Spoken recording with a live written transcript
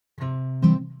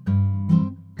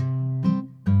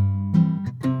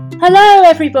Hello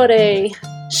everybody!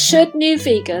 Should new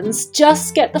vegans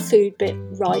just get the food bit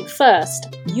right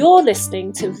first? You're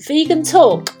listening to Vegan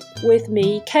Talk with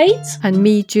me, Kate. And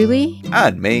me, Julie.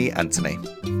 And me, Anthony.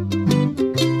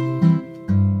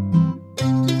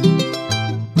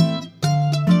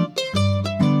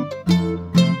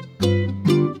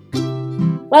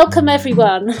 Welcome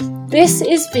everyone. This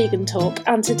is Vegan Talk,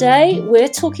 and today we're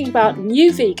talking about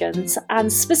new vegans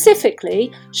and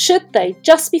specifically, should they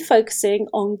just be focusing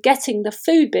on getting the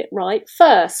food bit right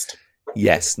first?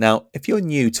 Yes, now if you're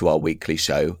new to our weekly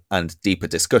show and deeper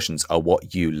discussions are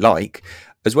what you like,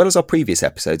 as well as our previous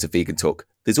episodes of Vegan Talk,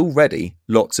 there's already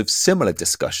lots of similar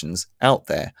discussions out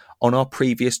there on our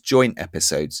previous joint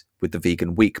episodes with the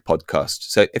Vegan Week podcast.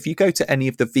 So if you go to any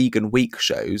of the Vegan Week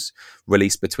shows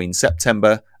released between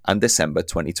September and December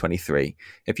 2023,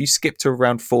 if you skip to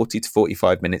around 40 to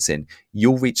 45 minutes in,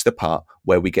 you'll reach the part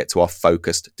where we get to our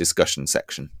focused discussion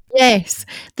section. Yes,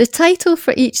 the title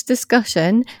for each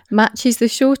discussion matches the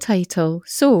show title.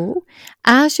 So,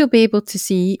 as you'll be able to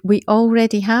see, we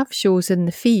already have shows in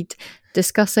the feed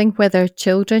discussing whether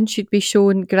children should be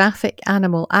shown graphic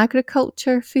animal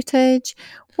agriculture footage,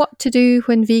 what to do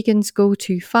when vegans go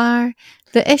too far,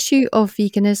 the issue of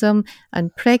veganism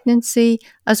and pregnancy,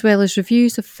 as well as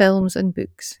reviews of films and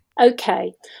books.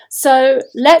 Okay, so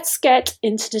let's get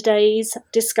into today's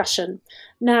discussion.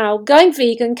 Now, going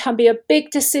vegan can be a big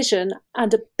decision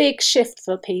and a big shift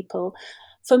for people.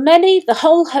 For many, the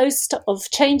whole host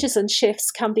of changes and shifts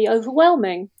can be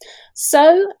overwhelming.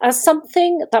 So, as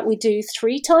something that we do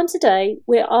 3 times a day,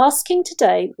 we're asking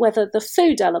today whether the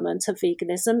food element of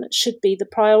veganism should be the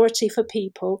priority for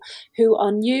people who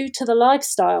are new to the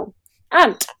lifestyle.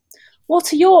 Ant,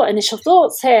 what are your initial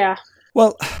thoughts here?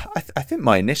 Well, I think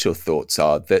my initial thoughts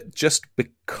are that just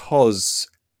because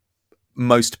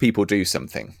most people do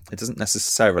something, it doesn't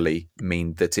necessarily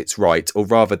mean that it's right, or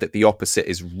rather that the opposite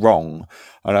is wrong.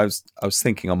 And I was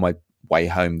thinking on my way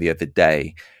home the other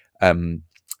day,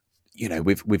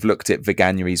 we've looked at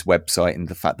Veganuary's website and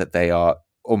the fact that they are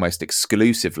almost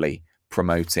exclusively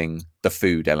promoting the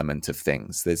food element of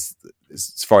things. There's,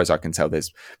 as far as I can tell,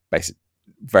 there's basically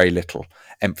very little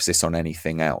emphasis on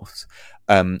anything else.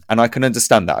 And I can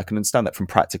understand that. I can understand that from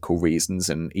practical reasons,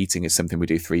 and eating is something we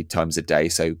do 3 times a day.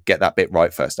 So get that bit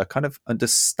right first. I kind of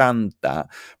understand that,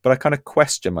 but I kind of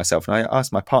question myself. And I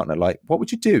asked my partner, like, what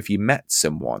would you do if you met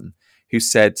someone who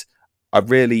said, I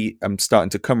really am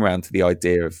starting to come around to the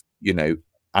idea of,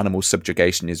 animal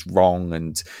subjugation is wrong,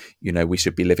 and we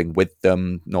should be living with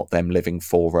them, not them living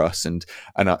for us, and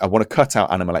I want to cut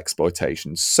out animal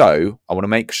exploitation, so I want to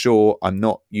make sure I'm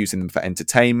not using them for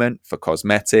entertainment, for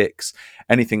cosmetics,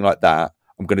 anything like that.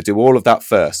 I'm going to do all of that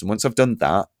first, and once I've done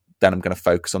that, then I'm going to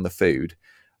focus on the food.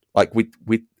 Like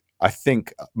I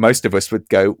think most of us would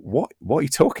go, what are you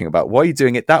talking about? Why are you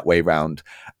doing it that way round?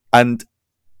 And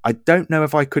I don't know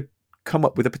if I could come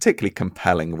up with a particularly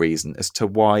compelling reason as to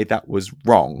why that was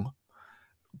wrong,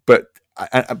 but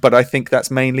I think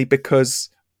that's mainly because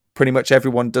pretty much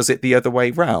everyone does it the other way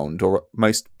round, or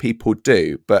most people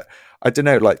do. But I don't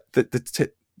know, like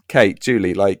Kate,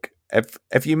 Julie, like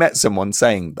have you met someone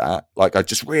saying that, like, I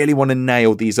just really want to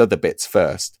nail these other bits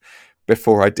first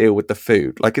before I deal with the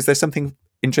food? Like, is there something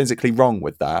intrinsically wrong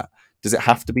with that? Does it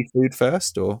have to be food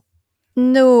first, or?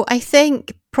 No, I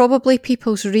think probably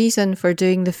people's reason for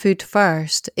doing the food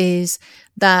first is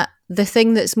that the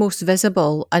thing that's most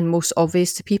visible and most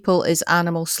obvious to people is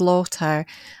animal slaughter.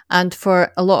 And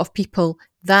for a lot of people,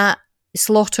 that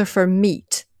slaughter for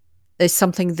meat is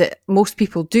something that most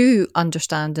people do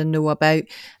understand and know about.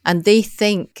 And they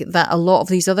think that a lot of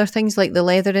these other things like the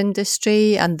leather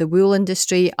industry and the wool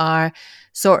industry are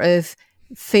sort of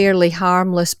fairly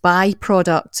harmless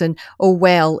byproducts, and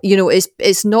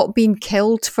it's not been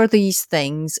killed for these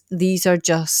things. These are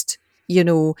just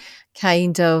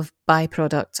kind of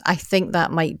byproducts. I think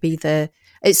that might be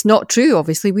it's not true,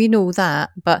 obviously, we know that,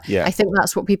 but yeah. I think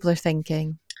that's what people are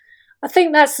thinking. I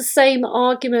think that's the same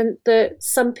argument that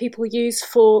some people use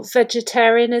for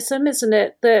vegetarianism, isn't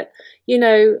it? That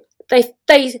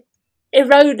they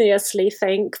erroneously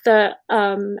think that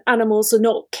animals are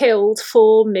not killed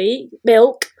for meat,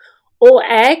 milk, or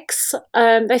eggs.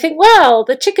 They think, well,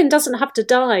 the chicken doesn't have to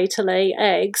die to lay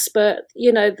eggs, but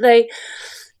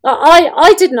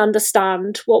I didn't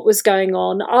understand what was going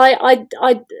on.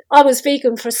 I was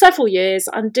vegan for several years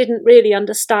and didn't really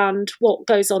understand what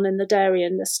goes on in the dairy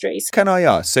industries. Can I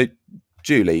ask? So,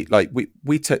 Julie, like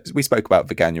we spoke about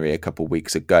Veganuary a couple of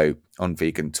weeks ago on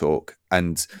Vegan Talk,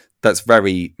 and that's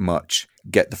very much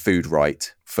get the food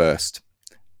right first,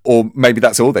 or maybe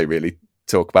that's all they really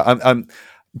talk about.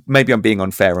 maybe I'm being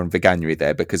unfair on veganuary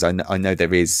there, because I know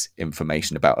there is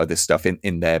information about other stuff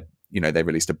in their, they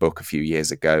released a book a few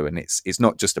years ago, and it's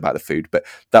not just about the food, but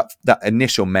that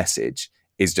initial message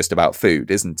is just about food,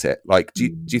 isn't it? Like, do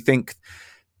you think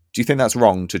that's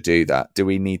wrong to do that? Do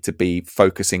we need to be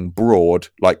focusing broad,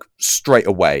 like straight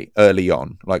away, early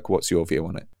on? Like, what's your view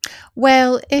on it?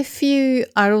 Well, if you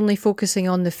are only focusing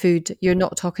on the food, you're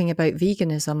not talking about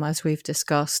veganism, as we've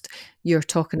discussed. You're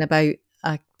talking about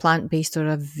a plant-based or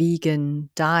a vegan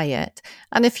diet.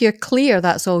 And if you're clear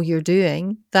that's all you're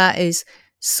doing, that is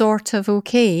sort of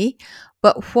okay.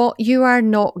 But what you are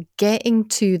not getting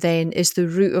to then is the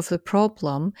root of the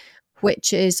problem,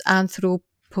 which is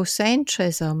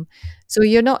anthropocentrism. So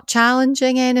you're not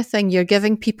challenging anything. You're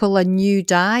giving people a new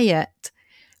diet,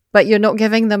 but you're not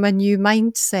giving them a new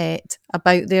mindset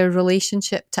about their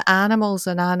relationship to animals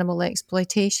and animal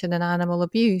exploitation and animal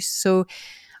abuse. So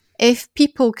if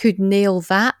people could nail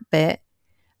that bit,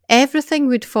 everything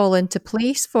would fall into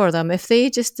place for them. If they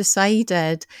just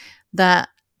decided that,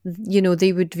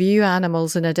 they would view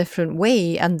animals in a different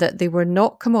way, and that they were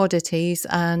not commodities,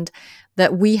 and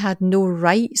that we had no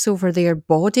rights over their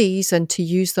bodies and to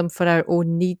use them for our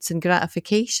own needs and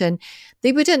gratification,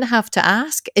 they wouldn't have to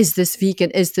ask, is this vegan?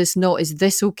 Is this not? Is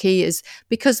this okay?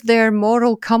 Because their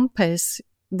moral compass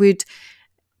would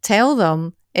tell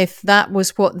them, if that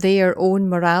was what their own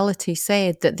morality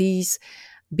said, that these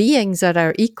beings are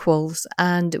our equals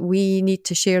and we need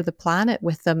to share the planet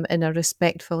with them in a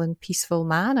respectful and peaceful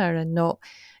manner and not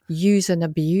use and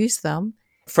abuse them.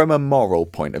 From a moral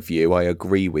point of view, I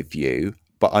agree with you,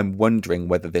 but I'm wondering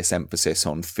whether this emphasis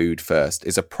on food first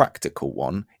is a practical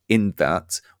one, in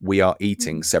that we are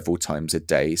eating several times a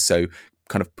day. So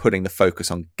kind of putting the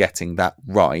focus on getting that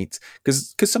right,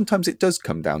 because sometimes it does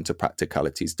come down to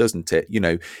practicalities, doesn't it?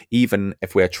 Even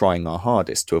if we're trying our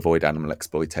hardest to avoid animal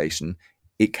exploitation,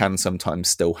 it can sometimes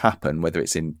still happen, whether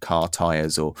it's in car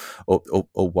tires or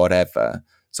whatever.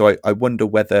 So I wonder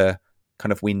whether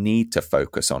kind of we need to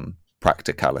focus on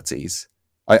practicalities.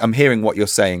 I'm hearing what you're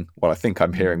saying. Well, I think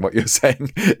I'm hearing what you're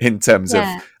saying in terms of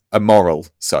a moral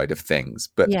side of things,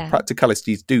 but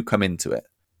practicalities do come into it.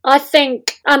 I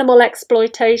think animal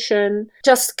exploitation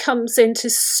just comes into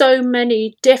so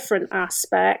many different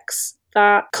aspects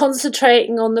that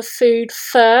concentrating on the food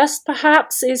first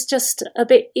perhaps is just a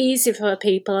bit easy for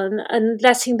people, and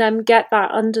letting them get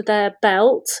that under their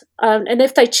belt. And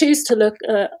if they choose to look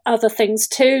at other things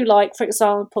too, like, for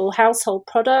example, household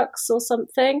products or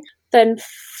something, then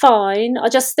fine. I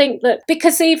just think that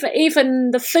because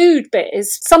even the food bit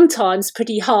is sometimes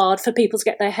pretty hard for people to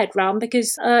get their head round,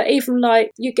 because even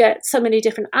like you get so many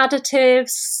different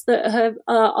additives that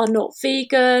are not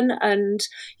vegan, and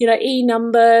E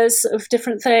numbers of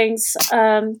different things.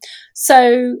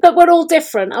 But we're all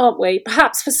different, aren't we?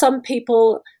 Perhaps for some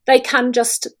people they can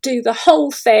just do the whole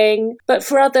thing, but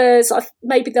for others,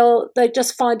 maybe they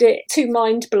just find it too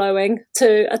mind-blowing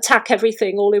to attack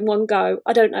everything all in one go.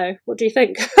 I don't know. What do you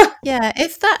think? Yeah,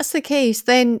 if that's the case,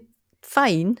 then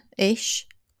fine-ish.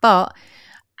 But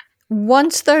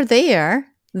once they're there,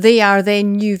 they are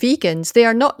then new vegans. They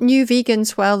are not new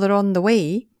vegans while they're on the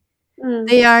way.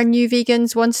 They are new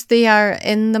vegans once they are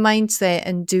in the mindset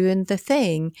and doing the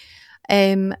thing.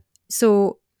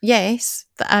 So yes,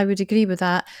 I would agree with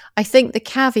that. I think the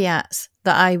caveats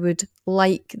that I would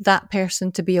like that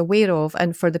person to be aware of,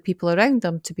 and for the people around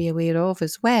them to be aware of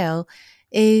as well,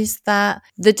 is that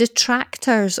the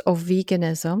detractors of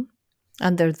veganism,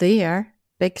 and they're there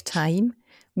big time,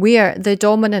 the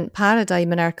dominant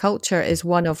paradigm in our culture is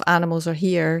one of animals are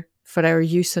here for our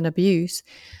use and abuse.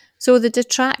 So the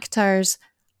detractors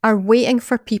are waiting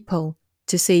for people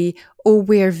to say, oh,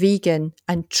 we're vegan,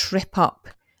 and trip up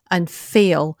and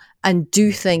fail and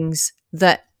do things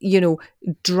that,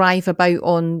 drive about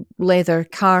on leather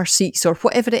car seats or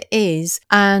whatever it is.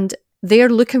 And they're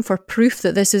looking for proof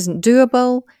that this isn't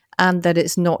doable and that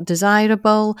it's not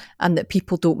desirable and that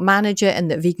people don't manage it and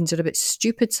that vegans are a bit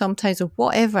stupid sometimes or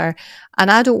whatever.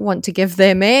 And I don't want to give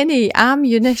them any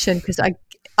ammunition, because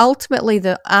ultimately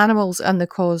the animals and the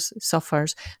cause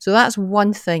suffers. So that's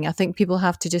one thing. I think people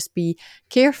have to just be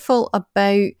careful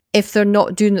about, if they're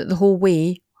not doing it the whole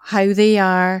way, how they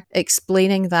are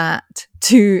explaining that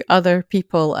to other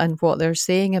people and what they're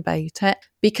saying about it,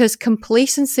 because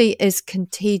complacency is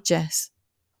contagious.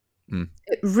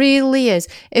 It really is.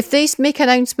 If they make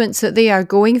announcements that they are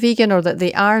going vegan or that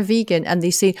they are vegan, and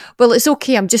they say, well, it's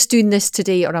okay, I'm just doing this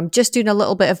today, or I'm just doing a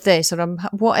little bit of this, or I'm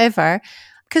whatever,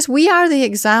 because we are the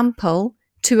example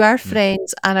to our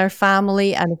friends and our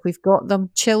family, and if we've got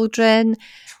them children,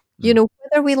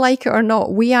 whether we like it or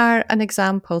not, we are an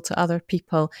example to other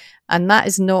people, and that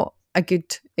is not a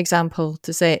good example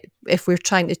to say if we're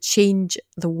trying to change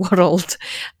the world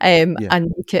and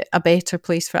make it a better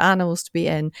place for animals to be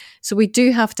in. So we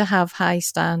do have to have high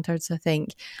standards, I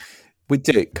think. We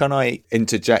do. Can I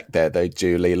interject there though,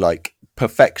 Julie? Like,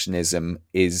 perfectionism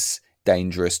is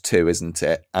dangerous too, isn't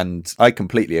it? And I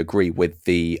completely agree with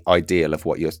the ideal of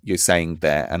what you're saying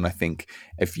there. And I think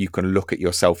if you can look at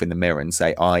yourself in the mirror and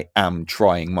say, I am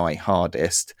trying my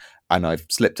hardest and I've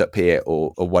slipped up here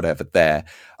or whatever there,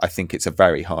 I think it's a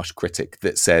very harsh critic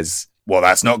that says, well,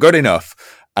 that's not good enough.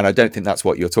 And I don't think that's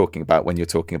what you're talking about when you're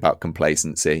talking about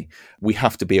complacency. We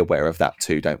have to be aware of that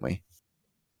too, don't we?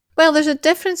 Well, there's a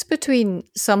difference between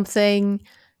something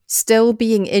still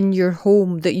being in your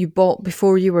home that you bought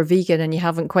before you were vegan and you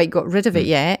haven't quite got rid of it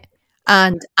yet,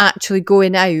 and actually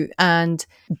going out and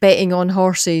betting on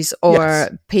horses or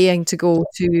paying to go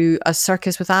to a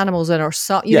circus with animals in, or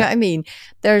so, you know what I mean?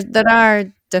 There are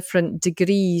different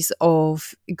degrees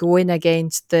of going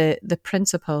against the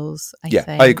principles, I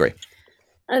think. I agree.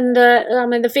 And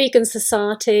the Vegan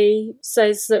Society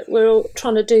says that we're all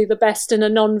trying to do the best in a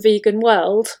non-vegan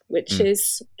world, which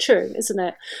is true, isn't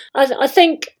it? I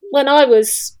think when I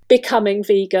was becoming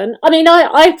vegan,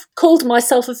 I called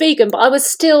myself a vegan, but I was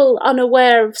still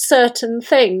unaware of certain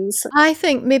things. I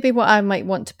think maybe what I might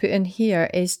want to put in here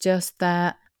is just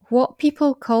that what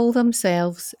people call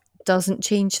themselves doesn't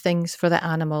change things for the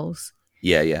animals.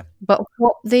 Yeah. But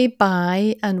what they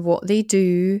buy and what they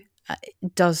do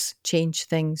does change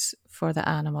things for the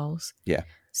animals. Yeah.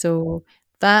 So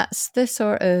that's the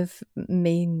sort of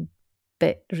main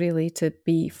bit really to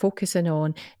be focusing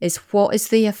on, is what is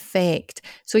the effect.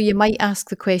 So you might ask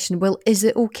the question, well, is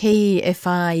it okay if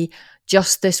I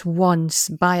just this once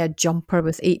buy a jumper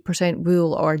with 8%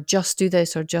 wool, or just do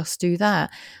this or just do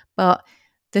that? But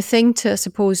the thing to, I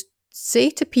suppose, say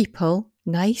to people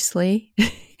nicely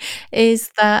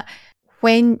is that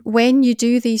when you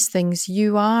do these things,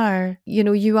 you are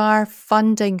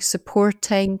funding,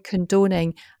 supporting,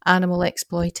 condoning animal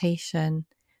exploitation.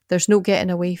 There's no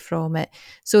getting away from it.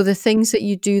 So the things that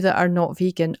you do that are not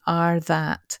vegan are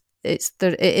that. It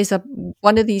is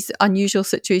one of these unusual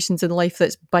situations in life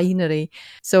that's binary.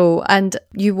 So, and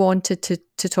you wanted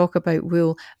to talk about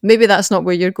wool. Maybe that's not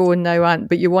where you're going now, Ant,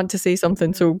 but you want to say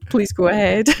something, so please go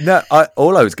ahead. No,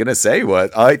 all I was going to say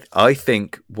was I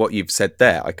think what you've said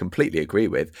there, I completely agree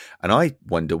with. And I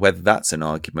wonder whether that's an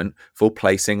argument for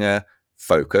placing a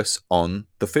focus on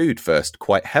the food first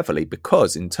quite heavily,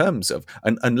 because in terms of,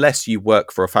 unless you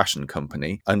work for a fashion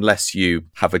company, unless you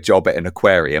have a job at an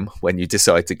aquarium when you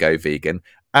decide to go vegan,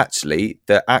 actually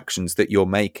the actions that you're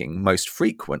making most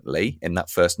frequently in that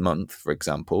first month, for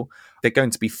example, they're going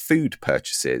to be food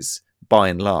purchases by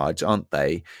and large, aren't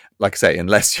they? Like I say,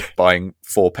 unless you're buying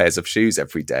 4 pairs of shoes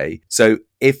every day. So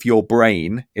if your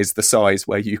brain is the size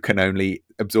where you can only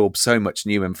absorb so much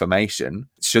new information,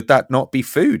 should that not be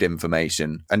food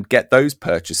information, and get those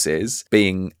purchases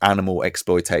being animal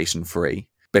exploitation free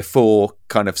before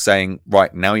kind of saying,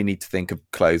 right, now you need to think of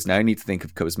clothes, now you need to think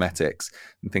of cosmetics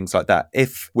and things like that.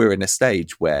 If we're in a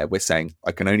stage where we're saying,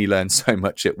 I can only learn so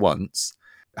much at once,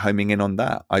 homing in on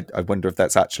that, I wonder if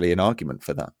that's actually an argument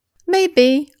for that.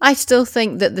 Maybe. I still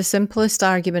think that the simplest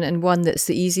argument, and one that's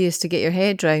the easiest to get your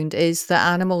head round, is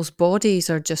that animals' bodies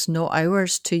are just not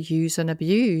ours to use and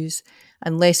abuse,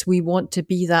 unless we want to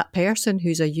be that person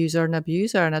who's a user and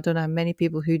abuser. And I don't know how many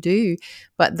people who do,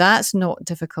 but that's not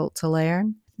difficult to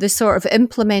learn. The sort of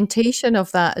implementation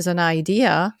of that as an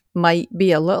idea might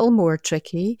be a little more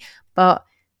tricky, but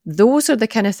those are the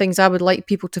kind of things I would like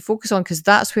people to focus on, because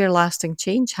that's where lasting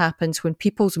change happens, when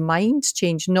people's minds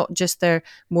change, not just their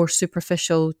more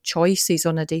superficial choices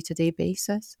on a day-to-day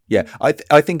basis. Yeah,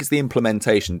 I think it's the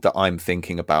implementation that I'm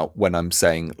thinking about when I'm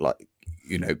saying, like,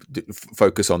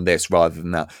 focus on this rather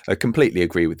than that. I completely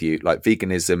agree with you. Like,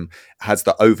 veganism has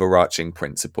the overarching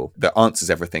principle that answers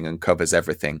everything and covers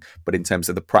everything. But in terms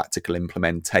of the practical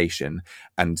implementation,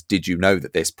 and did you know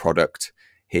that this product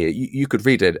here, you could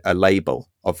read a label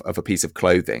of a piece of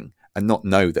clothing and not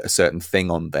know that a certain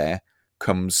thing on there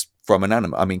comes from an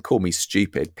animal. I mean, call me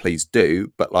stupid, please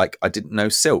do, but like, I didn't know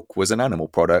silk was an animal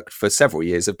product for several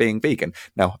years of being vegan.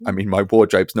 Now, I mean, my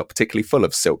wardrobe's not particularly full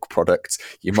of silk products,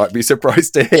 you might be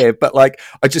surprised to hear, but like,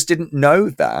 I just didn't know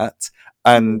that.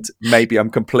 And maybe I'm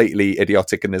completely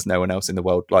idiotic and there's no one else in the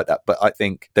world like that. But I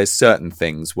think there's certain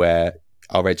things where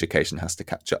our education has to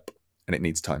catch up, and it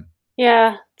needs time.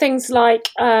 Yeah, things like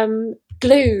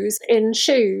glues in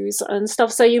shoes and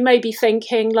stuff. So you may be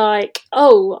thinking like,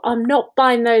 oh, I'm not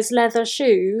buying those leather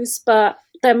shoes, but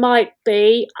there might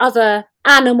be other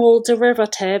animal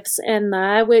derivatives in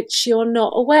there which you're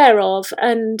not aware of,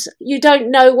 and you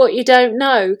don't know what you don't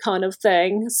know kind of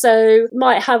thing. So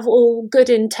might have all good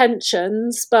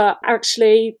intentions, but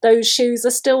actually those shoes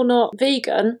are still not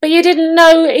vegan, but you didn't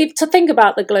know to think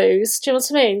about the glues. Do you know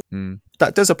what I mean?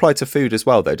 That does apply to food as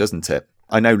well though, doesn't it?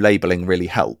 I know labelling really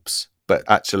helps, but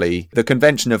actually the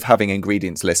convention of having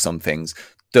ingredients lists on things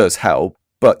does help,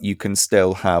 but you can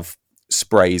still have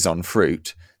sprays on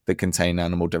fruit that contain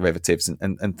animal derivatives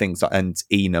and things like, and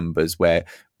numbers where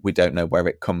we don't know where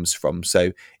it comes from.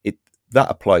 So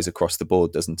that applies across the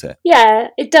board, doesn't it? Yeah,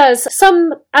 it does.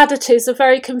 Some additives are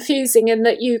very confusing in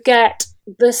that you get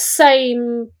the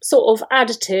same sort of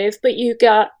additive, but you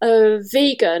get a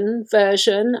vegan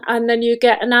version and then you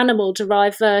get an animal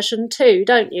derived version too,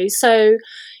 don't you? So,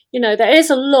 there is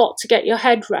a lot to get your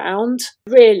head round,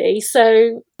 really.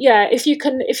 So, yeah, if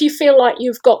you feel like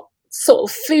you've got sort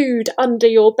of food under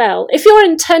your belt, if your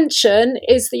intention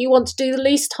is that you want to do the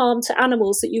least harm to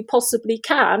animals that you possibly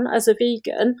can as a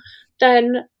vegan,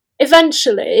 then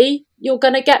eventually you're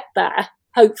going to get there,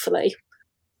 hopefully.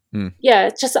 Yeah,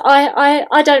 just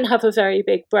I don't have a very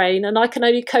big brain and I can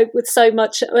only cope with so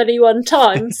much at any one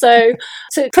time. So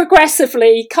to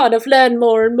progressively kind of learn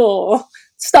more and more,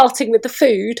 starting with the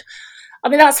food, I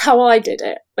mean, that's how I did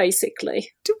it, basically.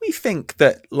 Do we think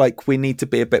that, we need to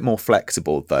be a bit more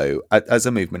flexible, though, as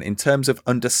a movement, in terms of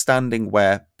understanding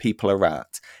where people are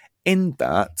at? In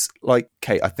that,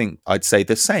 Kate, I think I'd say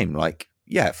the same.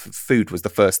 Food was the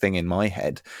first thing in my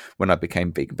head when I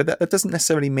became vegan, but that doesn't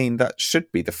necessarily mean that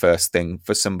should be the first thing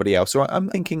for somebody else. Or I'm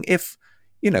thinking if,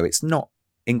 it's not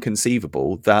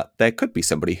inconceivable that there could be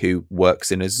somebody who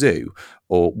works in a zoo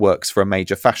or works for a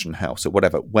major fashion house or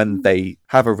whatever, when they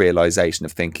have a realization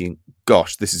of thinking,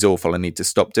 gosh, this is awful, I need to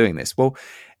stop doing this. Well,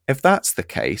 if that's the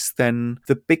case, then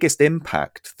the biggest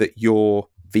impact that your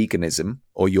veganism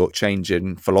or your change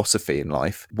in philosophy in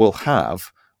life will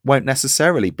have won't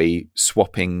necessarily be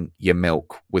swapping your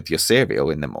milk with your cereal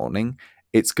in the morning.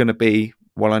 It's going to be,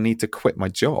 well, I need to quit my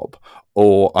job,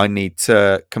 or I need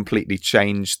to completely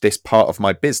change this part of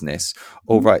my business.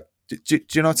 All right. Do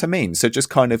you know what I mean? So just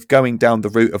kind of going down the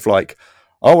route of oh,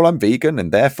 well, I'm vegan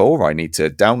and therefore I need to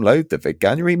download the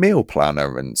Veganuary meal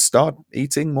planner and start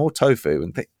eating more tofu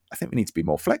and I think we need to be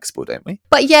more flexible, don't we?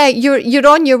 But yeah, you're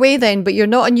on your way then, but you're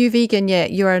not a new vegan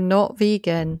yet. You are not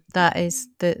vegan. That is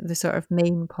the sort of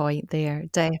main point there,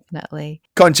 definitely.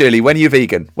 Come on, Julie, when are you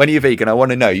vegan? When are you vegan? I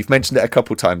want to know. You've mentioned it a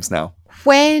couple times now.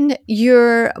 When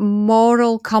your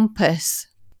moral compass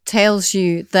tells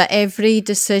you that every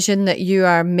decision that you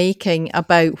are making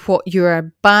about what you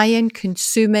are buying,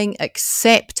 consuming,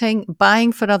 accepting,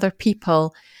 buying for other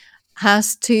people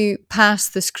has to pass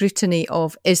the scrutiny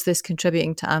of, is this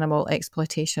contributing to animal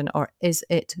exploitation or is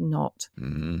it not?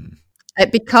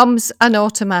 It becomes an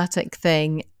automatic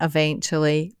thing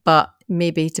eventually, but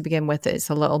maybe to begin with it's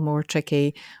a little more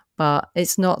tricky, but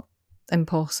it's not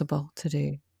impossible to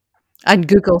do. And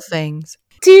Google things.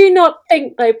 Do you not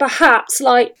think, though, perhaps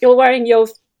you're wearing your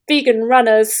vegan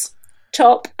runner's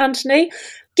top, Anthony,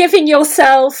 giving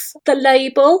yourself the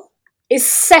label is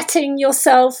setting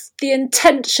yourself the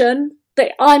intention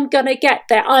that I'm going to get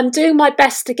there. I'm doing my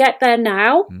best to get there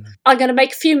now. I'm going to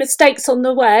make a few mistakes on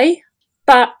the way,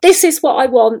 but this is what I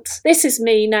want. This is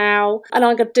me now, and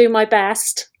I'm going to do my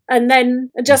best. And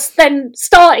then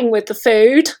starting with the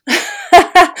food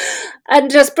and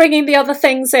just bringing the other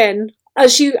things in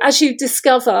as you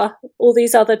discover all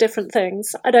these other different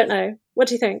things. I don't know. What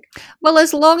do you think? Well,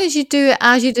 as long as you do it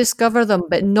as you discover them,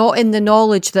 but not in the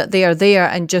knowledge that they are there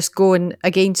and just going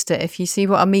against it, if you see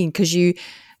what I mean, because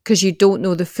you don't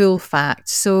know the full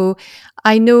facts. So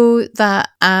I know that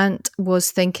Ant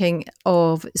was thinking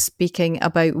of speaking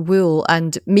about wool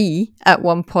and me at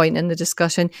one point in the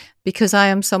discussion, because I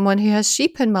am someone who has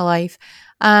sheep in my life.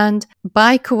 And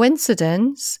by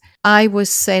coincidence, I'm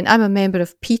a member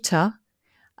of PETA,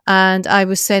 and I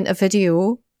was sent a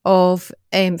video of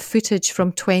footage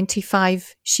from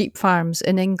 25 sheep farms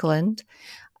in England.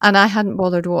 And I hadn't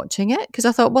bothered watching it because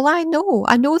I thought, well, I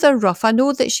know they're rough. I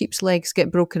know that sheep's legs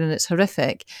get broken and it's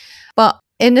horrific. But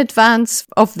in advance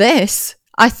of this,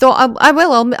 I thought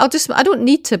I don't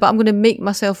need to, but I'm going to make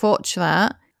myself watch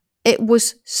that. It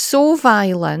was so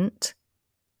violent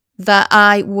that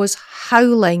I was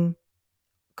howling,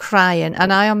 crying,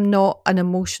 and I am not an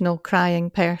emotional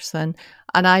crying person,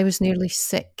 and I was nearly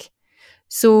sick.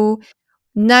 So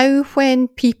now when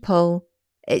people,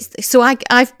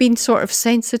 I've been sort of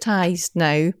sensitized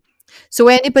now. So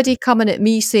anybody coming at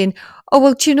me saying, oh,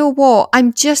 well, do you know what?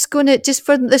 I'm just for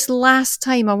this last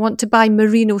time, I want to buy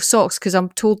merino socks because I'm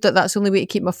told that that's the only way to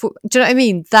keep my foot. Do you know what I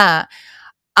mean? That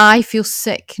I feel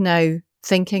sick now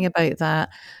thinking about that.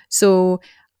 So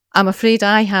I'm afraid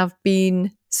I have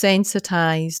been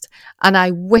sensitized, and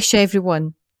I wish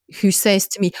everyone who says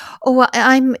to me, "Oh,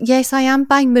 I am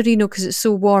buying merino because it's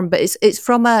so warm, but it's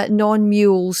from a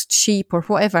non-mulesed sheep or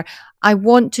whatever." I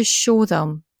want to show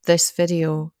them this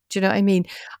video. Do you know what I mean?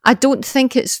 I don't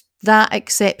think it's that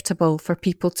acceptable for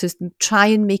people to try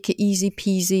and make it easy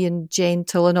peasy and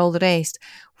gentle and all the rest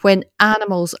when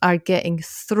animals are getting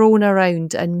thrown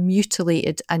around and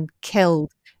mutilated and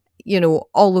killed,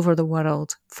 all over the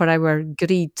world for our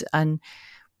greed and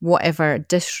whatever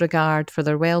disregard for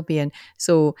their well-being.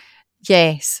 So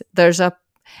yes,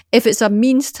 if it's a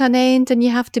means to an end, and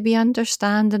you have to be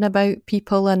understanding about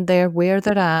people and where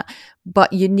they're at,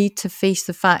 but you need to face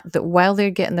the fact that while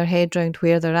they're getting their head around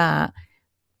where they're at,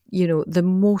 the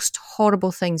most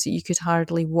horrible things that you could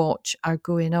hardly watch are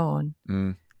going on.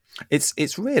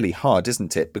 It's really hard,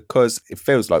 isn't it? Because it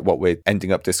feels like what we're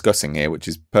ending up discussing here, which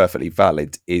is perfectly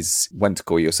valid, is when to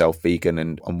call yourself vegan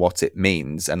and what it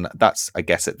means. And that's, I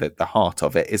guess, at the heart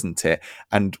of it, isn't it?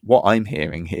 And what I'm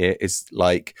hearing here is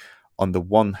like, on the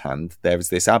one hand, there is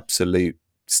this absolute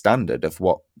standard of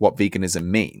what veganism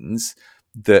means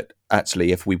that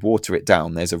actually, if we water it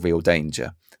down, there's a real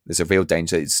danger. There's a real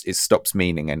danger. It stops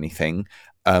meaning anything,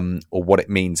 or what it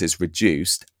means is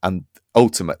reduced. And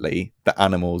ultimately, the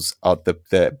animals are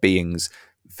the beings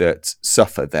that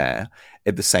suffer there.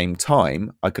 At the same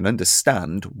time, I can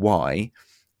understand why,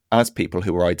 as people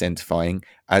who are identifying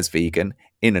as vegan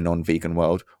in a non-vegan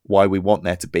world, why we want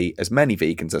there to be as many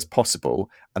vegans as possible.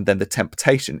 And then the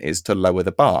temptation is to lower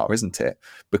the bar, isn't it?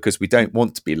 Because we don't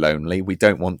want to be lonely. We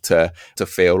don't want to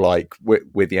feel like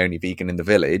we're the only vegan in the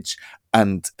village.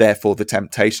 And therefore the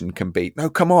temptation can be, no,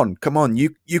 come on,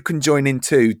 you can join in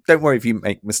too. Don't worry if you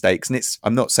make mistakes. And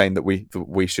I'm not saying that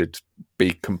we should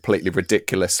be completely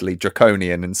ridiculously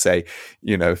draconian and say,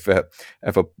 if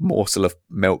a morsel of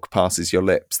milk passes your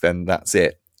lips, then that's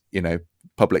it,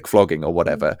 public flogging or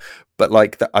whatever. But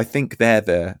I think they're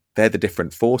the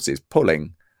different forces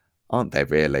pulling, aren't they,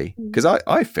 really? Because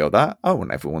I feel that I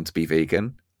want everyone to be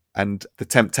vegan, and the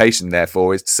temptation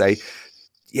therefore is to say,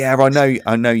 yeah,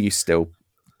 I know you still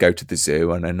go to the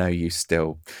zoo, and I know you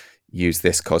still use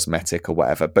this cosmetic or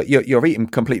whatever, but you're eating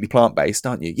completely plant-based,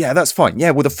 aren't you? Yeah, that's fine.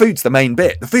 Yeah, well, the food's the main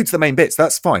bit.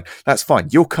 That's fine.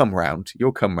 You'll come round.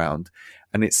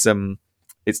 And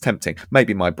it's tempting.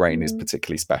 Maybe my brain is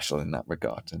particularly special in that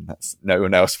regard, and that's no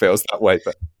one else feels that way.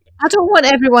 But I don't want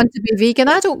everyone to be vegan.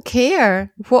 I don't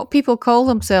care what people call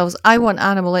themselves. I want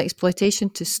animal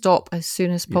exploitation to stop as soon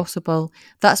as possible.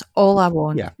 That's all I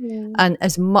want. Yeah. And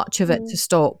as much of it to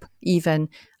stop, even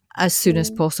as soon as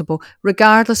possible,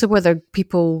 regardless of whether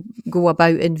people go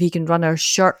about in vegan runner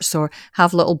shirts or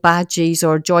have little badges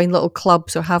or join little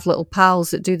clubs or have little pals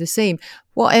that do the same.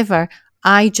 Whatever.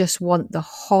 I just want the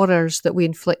horrors that we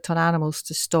inflict on animals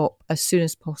to stop as soon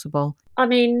as possible. I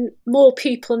mean, more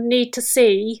people need to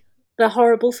see the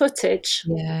horrible footage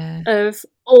of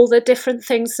all the different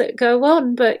things that go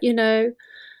on. But,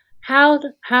 how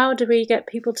do we get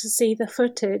people to see the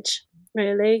footage,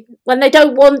 really, when they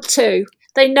don't want to?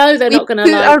 They know they're not going to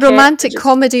like it. Put a romantic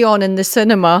comedy on in the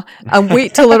cinema and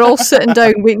wait till they're all sitting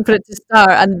down waiting for it to start,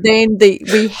 and then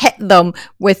we hit them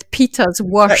with PETA's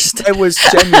worst. There was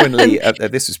genuinely,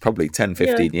 this was probably 10,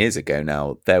 15 years ago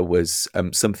now, there was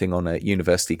something on a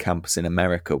university campus in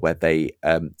America where they,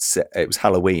 it was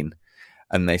Halloween,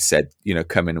 and they said,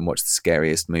 come in and watch the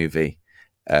scariest movie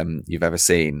you've ever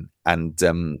seen. And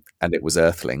it was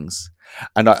Earthlings.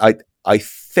 And I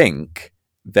think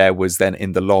there was then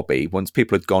in the lobby, once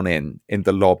people had gone in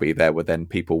the lobby, there were then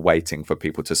people waiting for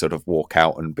people to sort of walk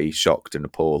out and be shocked and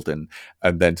appalled, and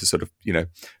then to sort of,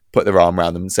 put their arm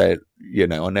around them and say, I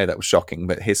know that was shocking,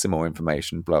 but here's some more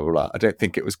information, blah, blah, blah. I don't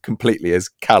think it was completely as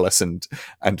callous and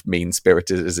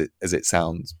mean-spirited as it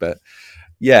sounds. But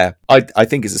yeah, I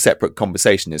think it's a separate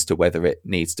conversation as to whether it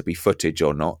needs to be footage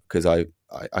or not, because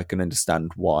I can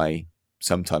understand why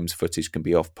sometimes footage can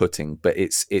be off-putting, but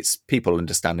it's people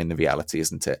understanding the reality,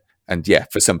 isn't it? And yeah,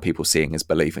 for some people, seeing is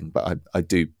believing, but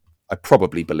I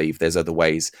probably believe there's other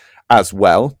ways as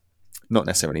well, not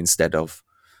necessarily instead of,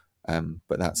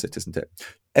 but that's it, isn't it?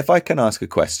 If I can ask a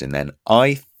question, then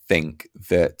I think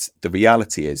that the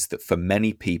reality is that for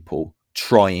many people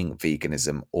trying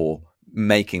veganism or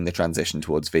making the transition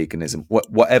towards veganism,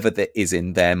 whatever that is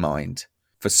in their mind,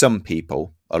 for some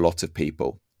people, a lot of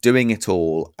people, doing it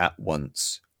all at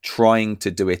once, trying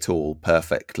to do it all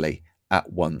perfectly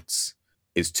at once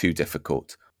is too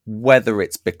difficult. Whether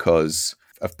it's because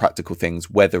of practical things,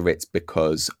 whether it's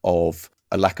because of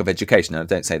a lack of education. And I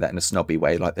don't say that in a snobby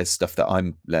way, like there's stuff that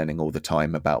I'm learning all the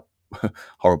time about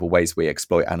horrible ways we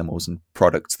exploit animals and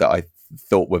products that I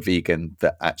thought were vegan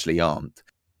that actually aren't.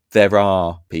 There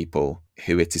are people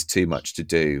who it is too much to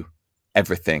do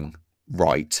everything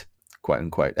right, quote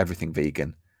unquote, everything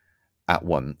vegan at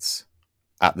once,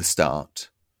 at the start.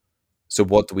 So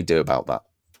what do we do about that?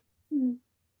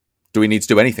 Do we need to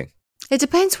do anything? It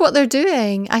depends what they're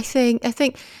doing. I think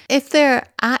if they're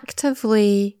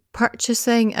actively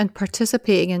purchasing and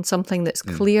participating in something that's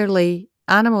clearly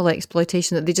animal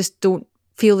exploitation that they just don't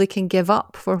feel they can give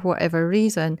up for whatever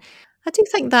reason, I do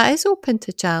think that is open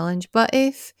to challenge. But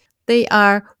if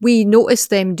we notice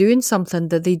them doing something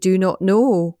that they do not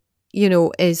know,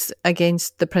 is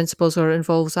against the principles or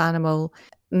involves animal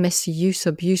misuse,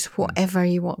 abuse, whatever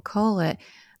you want to call it,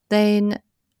 then,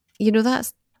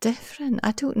 that's different.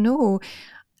 I don't know.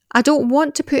 I don't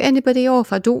want to put anybody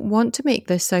off. I don't want to make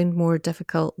this sound more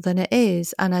difficult than it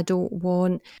is. And I don't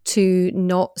want to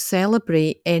not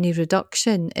celebrate any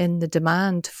reduction in the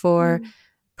demand for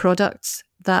products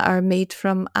that are made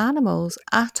from animals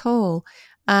at all.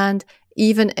 And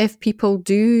even if people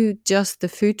do just the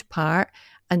food part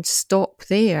and stop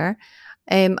there,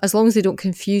 as long as they don't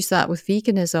confuse that with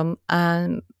veganism,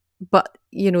 but,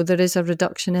 there is a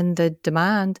reduction in the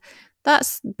demand,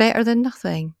 that's better than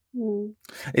nothing.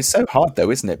 It's so hard though,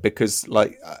 isn't it? Because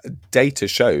data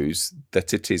shows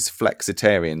that it is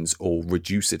flexitarians or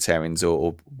reducitarians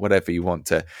or whatever you want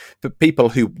to, but people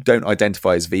who don't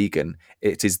identify as vegan,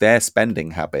 it is their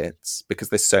spending habits, because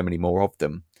there's so many more of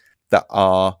them, that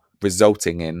are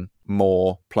resulting in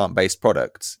more plant-based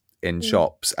products in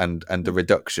shops and a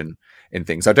reduction in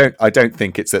things. I don't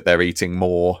think it's that they're eating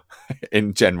more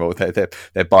in general.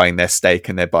 They're buying their steak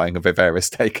and they're buying a Vivera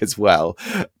steak as well.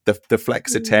 The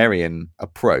flexitarian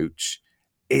approach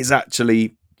is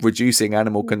actually reducing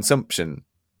animal consumption,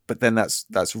 but then that's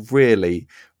really,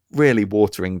 really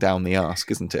watering down the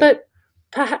ask, isn't it? But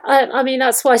I mean,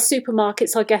 that's why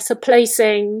supermarkets, I guess, are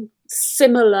placing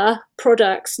similar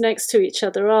products next to each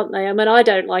other, aren't they? I mean, I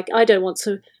don't want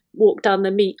to walk down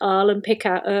the meat aisle and pick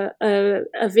out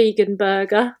a vegan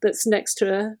burger that's next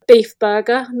to a beef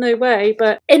burger. No way.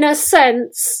 But in a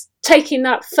sense, taking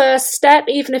that first step,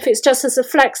 even if it's just as a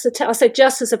flexitarian, I say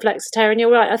just as a flexitarian, you're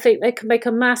right, I think they can make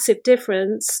a massive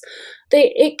difference.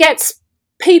 It gets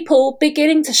people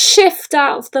beginning to shift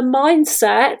out of the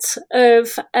mindset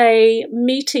of a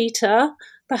meat eater,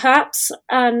 perhaps,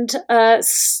 and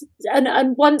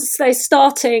once they're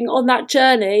starting on that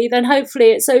journey, then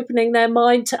hopefully it's opening their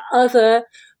mind to other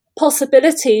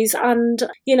possibilities and,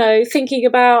 thinking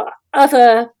about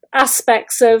other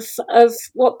aspects of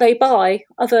what they buy,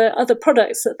 other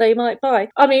products that they might buy.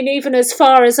 I mean, even as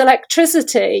far as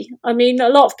electricity, I mean, a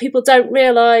lot of people don't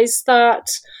realise that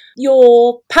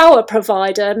your power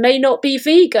provider may not be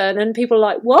vegan, and people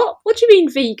are like, what do you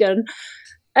mean vegan?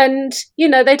 And,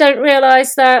 they don't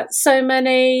realise that so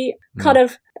many kind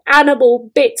of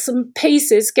animal bits and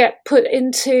pieces get put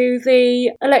into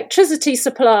the electricity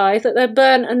supply, that they're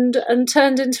burnt and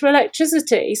turned into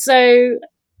electricity. So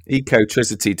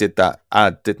Ecotricity did that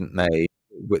ad, didn't they?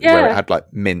 Where it had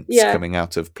mints coming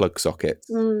out of plug sockets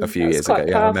a few years ago.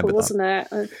 Powerful, I remember wasn't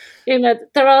it?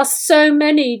 There are so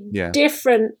many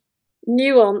different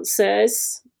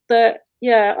nuances that,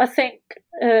 I think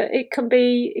it can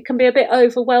be a bit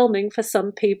overwhelming for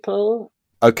some people.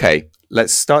 Okay,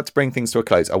 let's start to bring things to a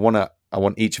close. I want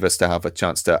each of us to have a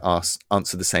chance to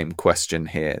answer the same question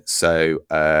here. So,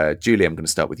 Julie, I'm going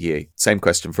to start with you. Same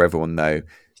question for everyone, though.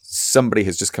 Somebody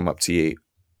has just come up to you,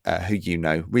 who you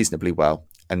know reasonably well,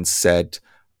 and said,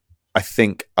 I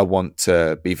think I want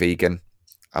to be vegan.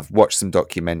 I've watched some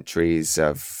documentaries.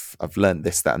 I've learned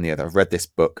this, that, and the other. I've read this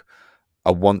book.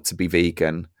 I want to be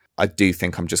vegan. I do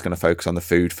think I'm just going to focus on the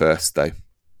food first, though,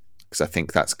 because I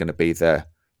think that's going to be the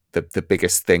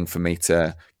biggest thing for me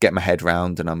to get my head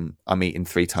round. And I'm eating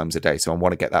 3 times a day, so I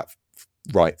want to get that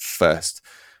right first.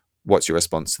 What's your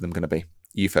response to them going to be?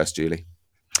 You first, Julie.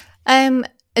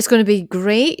 It's going to be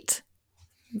great.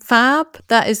 Fab.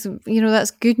 That is,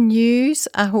 that's good news.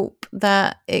 I hope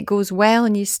that it goes well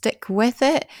and you stick with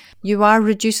it. You are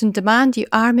reducing demand. You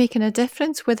are making a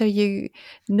difference, whether you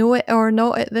know it or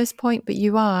not at this point, but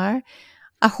you are.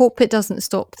 I hope it doesn't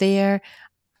stop there.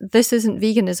 This isn't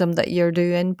veganism that you're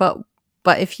doing, but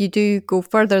if you do go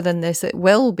further than this, it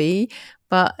will be.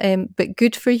 But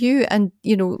good for you. And,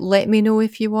 let me know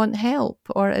if you want help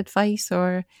or advice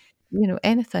or,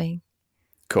 anything.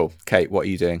 Cool. Kate, what are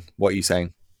you doing? What are you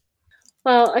saying?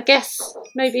 Well, I guess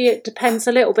maybe it depends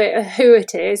a little bit of who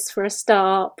it is for a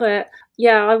start. But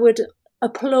I would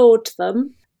applaud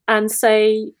them and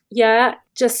say,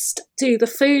 just do the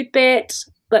food bit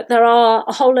But there are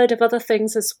a whole load of other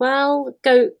things as well.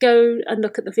 Go and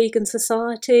look at the Vegan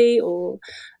Society or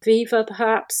Viva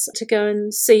perhaps to go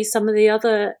and see some of the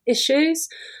other issues.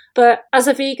 But as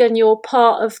a vegan, you're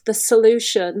part of the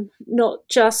solution, not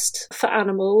just for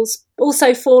animals,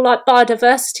 also for like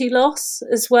biodiversity loss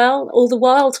as well, all the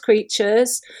wild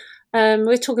creatures.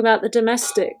 We're talking about the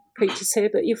domestic creatures here,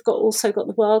 but you've also got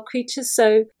the wild creatures.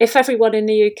 So if everyone in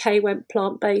the UK went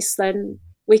plant-based, then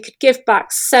we could give back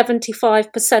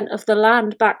 75% of the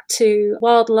land back to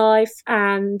wildlife,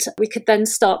 and we could then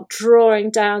start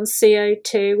drawing down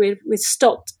CO2. We've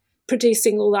stopped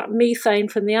producing all that methane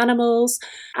from the animals,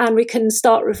 and we can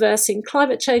start reversing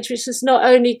climate change, which is not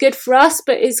only good for us,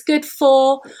 but is good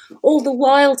for all the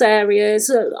wild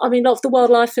areas. I mean, a lot of the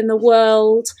wildlife in the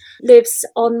world lives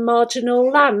on marginal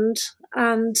land.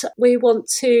 And we want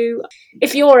to,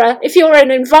 if you're an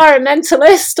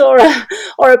environmentalist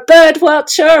or a bird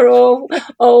watcher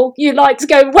or you like to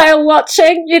go whale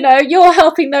watching, you're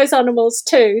helping those animals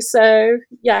too. So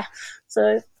yeah,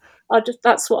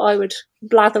 that's what I would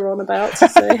blather on about.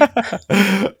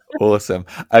 So. Awesome.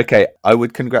 Okay, I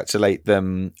would congratulate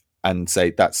them and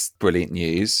say that's brilliant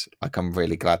news. Like, I'm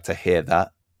really glad to hear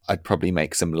that. I'd probably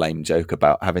make some lame joke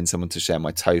about having someone to share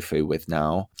my tofu with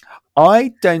now.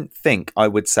 I don't think I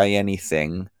would say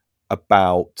anything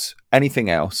about anything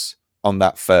else on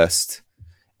that first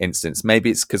instance. Maybe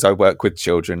it's because I work with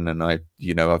children and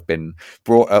I've been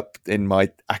brought up in my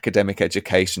academic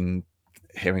education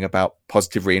hearing about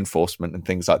positive reinforcement and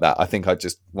things like that. I think I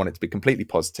just want it to be completely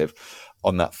positive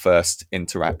on that first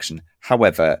interaction.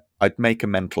 However, I'd make a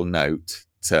mental note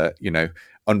to,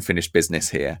 unfinished business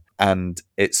here. And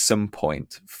at some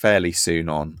point, fairly soon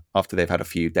on, after they've had a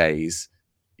few days,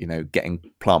 getting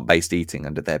plant-based eating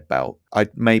under their belt,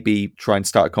 I'd maybe try and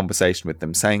start a conversation with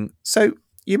them saying, so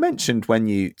you mentioned when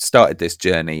you started this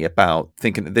journey about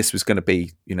thinking that this was going to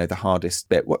be, the hardest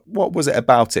bit. What was it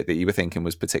about it that you were thinking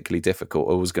was particularly difficult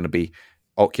or was going to be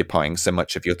occupying so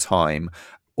much of your time?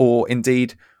 Or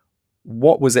indeed,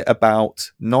 what was it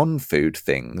about non-food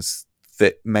things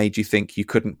that made you think you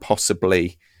couldn't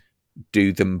possibly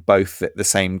do them both at the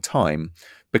same time?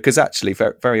 Because actually,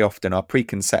 very, very often our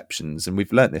preconceptions, and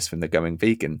we've learnt this from the Going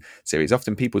Vegan series,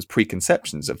 often people's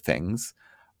preconceptions of things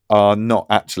are not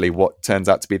actually what turns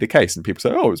out to be the case. And people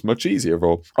say, oh, it's much easier,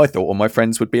 or I thought all my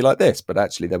friends would be like this, but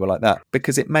actually they were like that.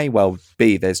 Because it may well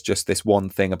be there's just this one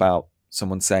thing about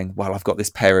someone saying, well, I've got this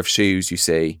pair of shoes, you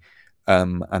see,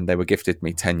 and they were gifted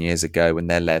me 10 years ago and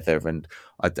they're leather, and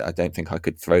I don't think I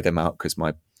could throw them out because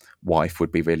my wife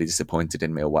would be really disappointed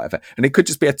in me or whatever. And it could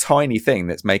just be a tiny thing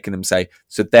that's making them say,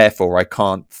 so therefore I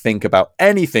can't think about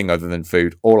anything other than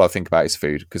food. All I think about is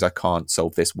food because I can't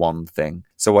solve this one thing.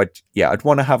 So I'd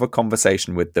want to have a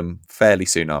conversation with them fairly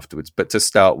soon afterwards. But to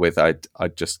start with, I'd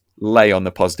just lay on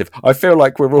the positive. I feel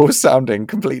like we're all sounding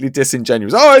completely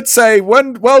disingenuous. Oh, I'd say,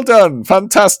 well done,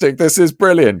 fantastic, this is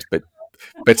brilliant.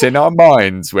 But in our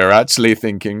minds, we're actually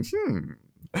thinking,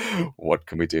 what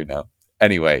can we do now?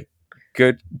 Anyway,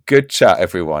 good chat,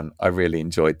 everyone. I really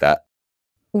enjoyed that.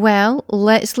 Well,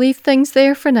 let's leave things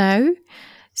there for now.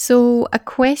 So, a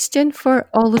question for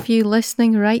all of you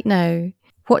listening right now.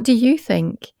 What do you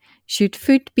think? Should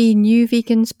food be new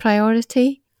vegans'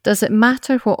 priority? Does it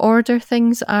matter what order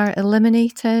things are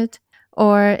eliminated?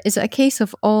 Or is it a case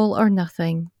of all or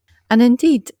nothing? And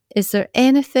indeed, is there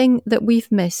anything that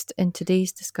we've missed in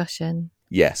today's discussion?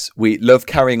 Yes, we love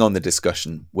carrying on the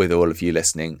discussion with all of you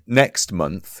listening. Next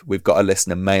month, we've got a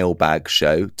listener mailbag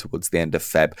show towards the end of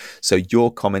Feb. So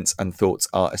your comments and thoughts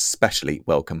are especially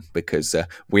welcome because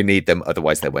we need them.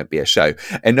 Otherwise, there won't be a show.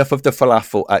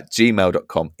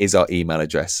 enoughofthe@gmail.com is our email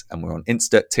address. And we're on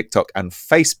Insta, TikTok and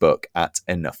Facebook at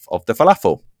Enough of the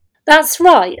Falafel. That's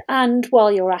right, and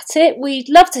while you're at it, we'd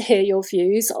love to hear your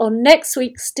views on next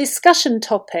week's discussion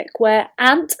topic, where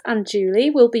Ant and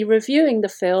Julie will be reviewing the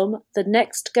film The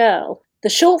Next Girl. The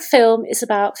short film is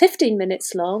about 15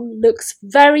 minutes long, looks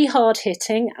very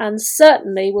hard-hitting, and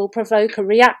certainly will provoke a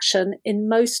reaction in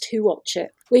most who watch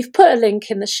it. We've put a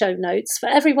link in the show notes for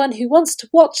everyone who wants to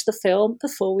watch the film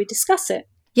before we discuss it.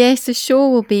 Yes, the show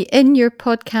will be in your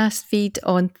podcast feed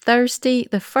on Thursday,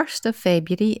 the 1st of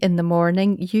February in the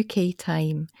morning, UK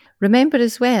time. Remember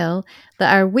as well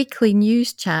that our weekly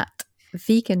news chat,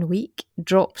 Vegan Week,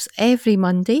 drops every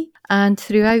Monday, and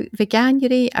throughout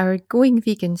Veganuary, our Going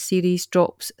Vegan series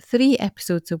drops 3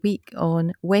 episodes a week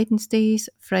on Wednesdays,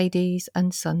 Fridays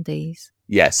and Sundays.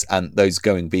 Yes, and those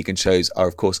Going Vegan shows are,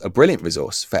 of course, a brilliant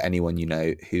resource for anyone you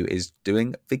know who is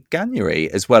doing Veganuary,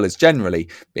 as well as generally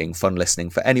being fun listening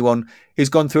for anyone who's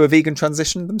gone through a vegan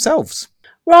transition themselves.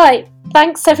 Right,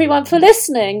 thanks everyone for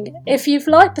listening. If you've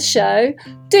liked the show,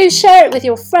 do share it with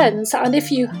your friends, and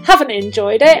if you haven't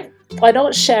enjoyed it, why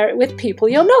not share it with people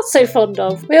you're not so fond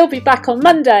of? We'll be back on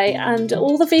Monday, and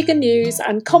all the vegan news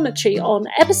and commentary on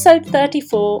episode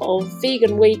 34 of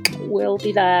Vegan Week will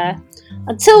be there.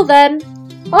 Until then,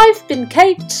 I've been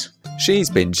Kate. She's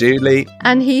been Julie.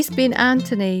 And he's been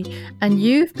Anthony. And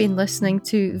you've been listening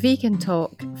to Vegan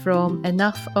Talk from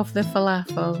Enough of the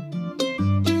Falafel.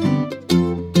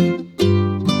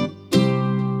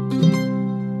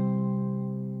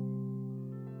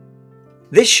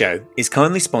 This show is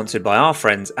kindly sponsored by our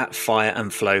friends at Fire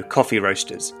and Flow Coffee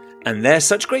Roasters. And they're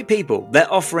such great people,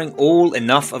 they're offering all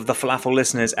Enough of the Falafel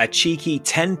listeners a cheeky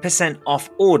 10% off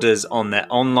orders on their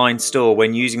online store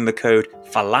when using the code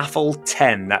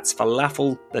FALAFEL10. That's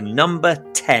falafel, the number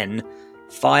 10.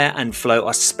 Fire and Flow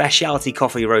are specialty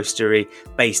coffee roastery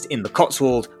based in the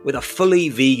Cotswold with a fully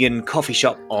vegan coffee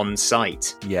shop on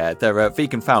site. Yeah, they're a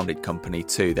vegan founded company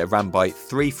too. They're run by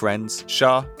 3 friends,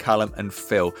 Shah, Callum and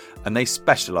Phil, and they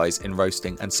specialise in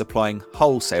roasting and supplying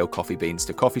wholesale coffee beans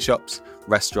to coffee shops,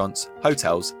 restaurants,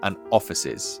 hotels and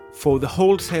offices. For the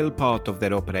wholesale part of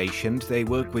their operations, they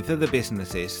work with other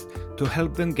businesses to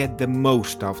help them get the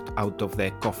most out of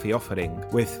their coffee offering,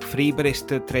 with free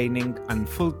barista training and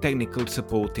full technical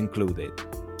support included.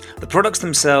 The products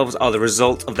themselves are the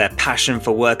result of their passion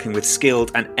for working with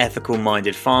skilled and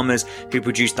ethical-minded farmers who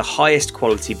produce the highest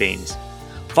quality beans.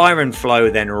 Fire and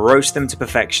Flow then roast them to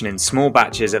perfection in small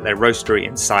batches at their roastery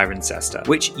in Cirencester,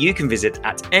 which you can visit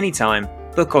at any time,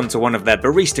 book onto one of their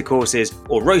barista courses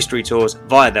or roastery tours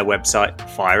via their website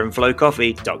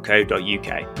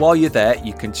fireandflowcoffee.co.uk. While you're there,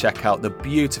 you can check out the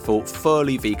beautiful,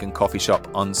 fully vegan coffee shop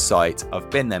on site. I've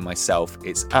been there myself.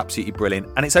 It's absolutely brilliant,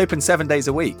 and it's open 7 days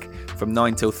a week from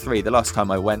 9 till 3. The last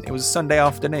time I went, it was a Sunday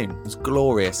afternoon. It was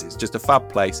glorious. It's just a fab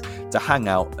place to hang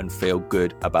out and feel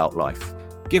good about life.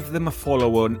 Give them a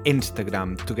follow on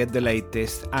Instagram to get the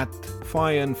latest at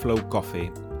Fire and Flow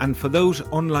Coffee. And for those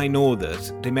online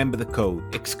orders, remember the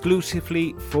code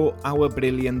exclusively for our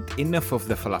brilliant Enough of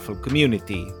the Falafel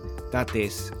community. That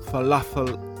is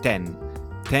Falafel10.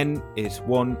 10 is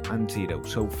 1 and 0,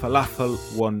 so Falafel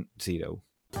 10.